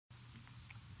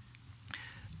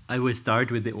I will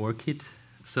start with the ORCID.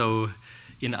 So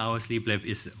in our sleep lab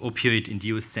is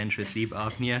opioid-induced central sleep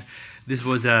apnea. This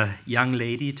was a young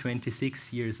lady,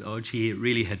 26 years old. She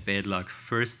really had bad luck.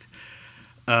 First,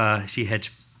 she had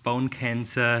bone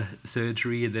cancer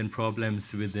surgery, then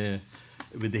problems with the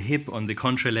hip on the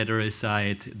contralateral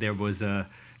side. There was a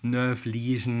nerve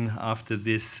lesion after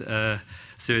this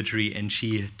surgery, and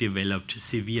she developed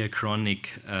severe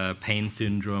chronic pain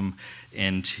syndrome,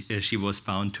 and she was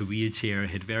bound to wheelchair,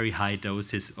 had very high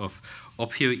doses of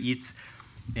opioids.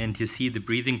 And you see the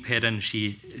breathing pattern.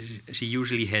 She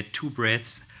usually had 2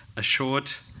 breaths, a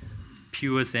short,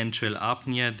 pure central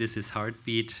apnea, this is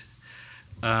heartbeat,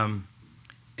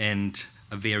 and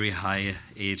a very high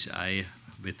AHI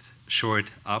with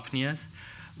short apneas.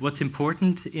 What's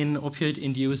important in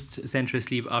opioid-induced central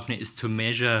sleep apnea is to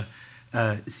measure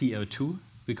CO2,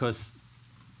 because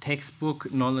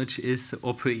textbook knowledge is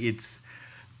opioids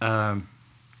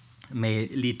may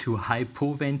lead to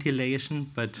hypoventilation,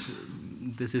 but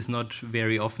this is not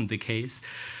very often the case.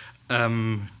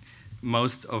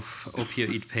 Most of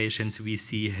opioid patients we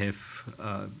see have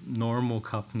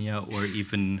normocapnia or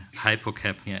even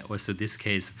hypocapnia. Also, this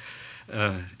case,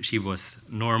 she was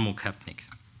normocapnic.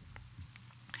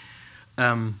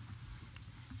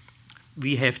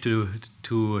 We have to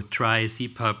try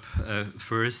CPAP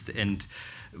first, and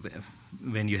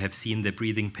when you have seen the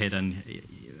breathing pattern,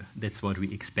 that's what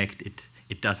we expect.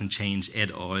 It doesn't change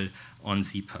at all on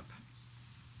CPAP.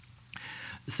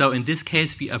 So in this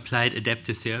case, we applied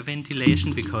adaptive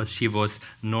servo-ventilation because she was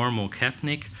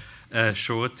normocapnic,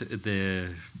 short the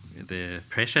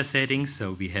pressure settings.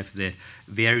 So we have the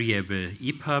variable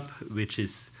EPAP, which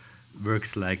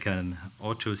works like an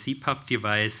auto CPAP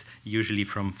device, usually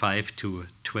from 5 to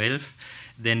 12.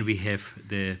 Then we have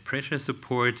the pressure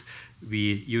support.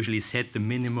 We usually set the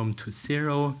minimum to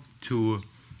 0 to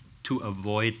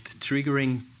avoid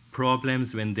triggering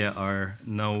problems when there are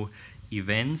no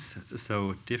events,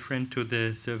 so different to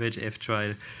the SERVE-HF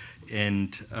trial,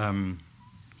 and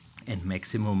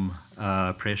maximum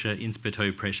pressure,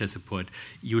 inspiratory pressure support,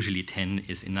 usually 10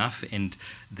 is enough, and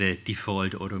the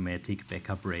default automatic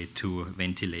backup rate to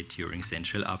ventilate during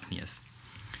central apneas.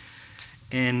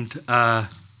 And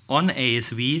on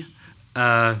ASV,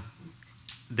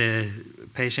 the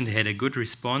patient had a good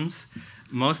response.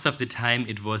 Most of the time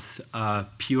it was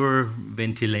pure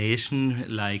ventilation,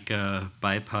 like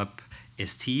BiPAP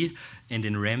ST, and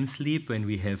in REM sleep, when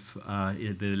we have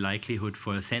the likelihood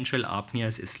for central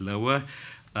apneas is lower,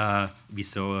 we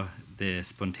saw the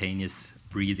spontaneous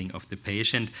breathing of the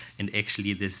patient, and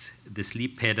actually the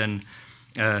sleep pattern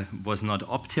was not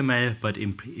optimal, but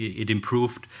it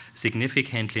improved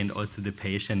significantly, and also the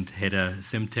patient had a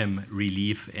symptom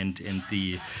relief, and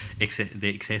the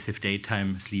excessive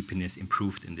daytime sleepiness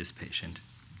improved in this patient.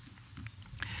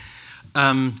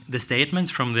 The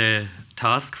statements from the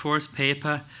task force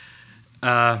paper,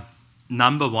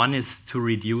 number 1 is to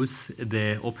reduce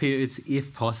the opioids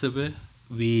if possible.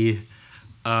 We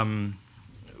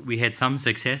had some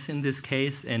success in this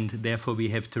case, and therefore we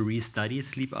have to restudy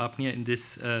sleep apnea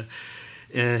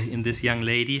in this young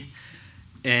lady.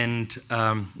 And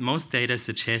most data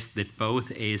suggest that both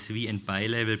ASV and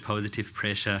bilevel positive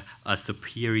pressure are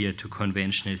superior to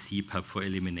conventional CPAP for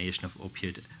elimination of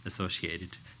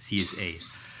opioid-associated CSA.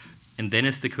 And then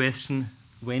is the question,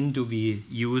 when do we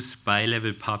use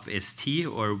bilevel PAP ST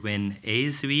or when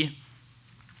ASV?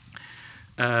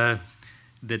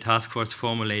 The task force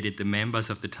formulated the members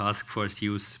of the task force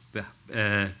use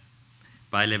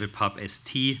bilevel PAP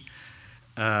ST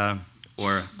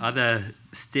or other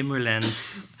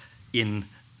stimulants in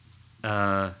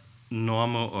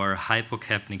normal or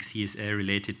hypocapnic CSA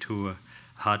related to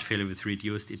heart failure with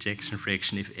reduced ejection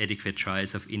fraction if adequate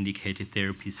trials of indicated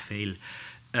therapies fail.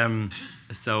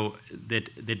 So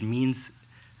that means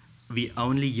we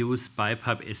only use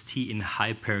BiPAP ST in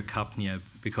hypercapnia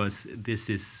because this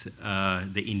is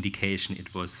the indication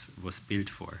it was built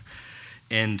for.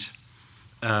 And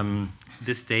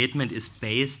this statement is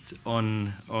based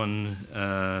on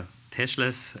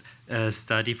Teschler's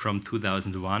study from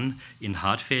 2001 in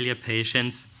heart failure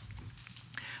patients,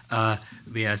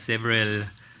 where several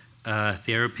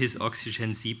therapies,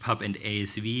 oxygen, CPAP, and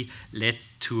ASV, led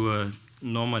to a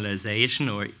normalization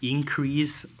or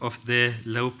increase of the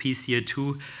low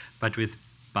PCO2, but with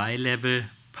bilevel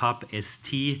PAP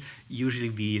ST, usually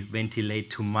we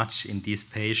ventilate too much in these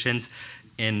patients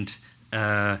and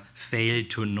fail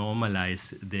to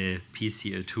normalize the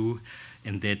PCO2,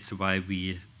 and that's why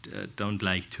we don't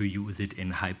like to use it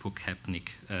in hypocapnic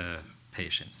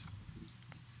patients.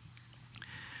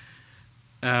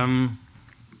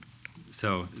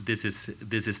 So this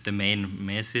is the main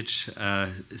message.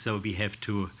 So we have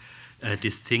to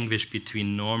distinguish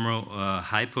between normal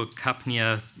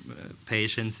hypocapnia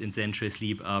patients in central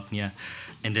sleep apnea,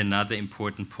 and another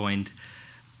important point.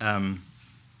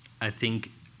 I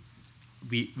think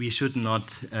we should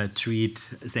not treat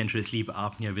central sleep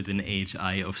apnea with an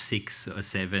AHI of 6 or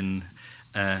 7.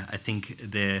 I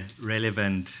think the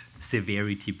relevant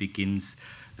severity begins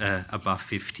above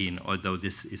 15, although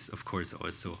this is, of course,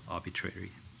 also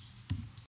arbitrary.